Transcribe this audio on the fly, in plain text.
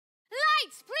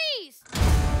please!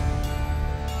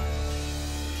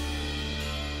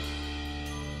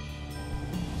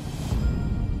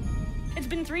 It's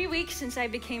been 3 weeks since I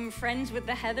became friends with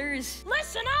the Heathers.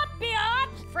 Listen up,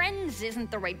 biatch! Friends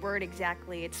isn't the right word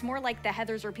exactly. It's more like the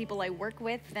Heathers are people I work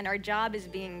with, and our job is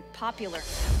being popular.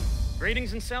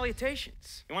 Greetings and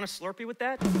salutations. You want a Slurpee with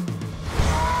that?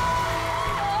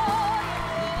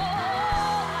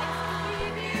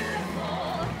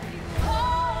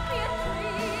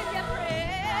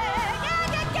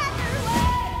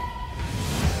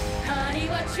 Honey,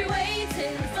 what you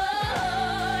waiting for?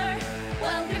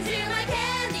 Welcome to my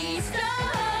candy store.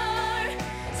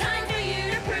 Time for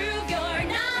you to prove you're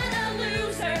not a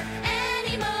loser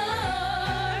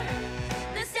anymore.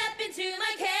 Then step into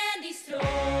my candy store.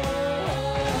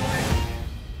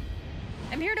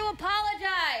 I'm here to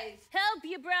apologize. Help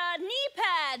you brought knee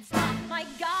pads. Oh my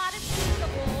God, it's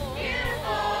beautiful.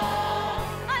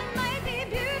 I might be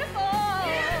beautiful.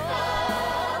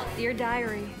 Dear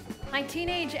Diary, my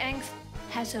teenage angst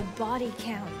has a body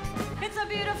count. It's a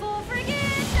beautiful freaking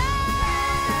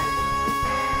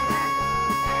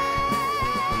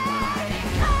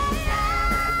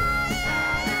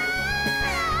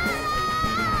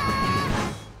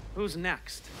Who's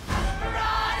next?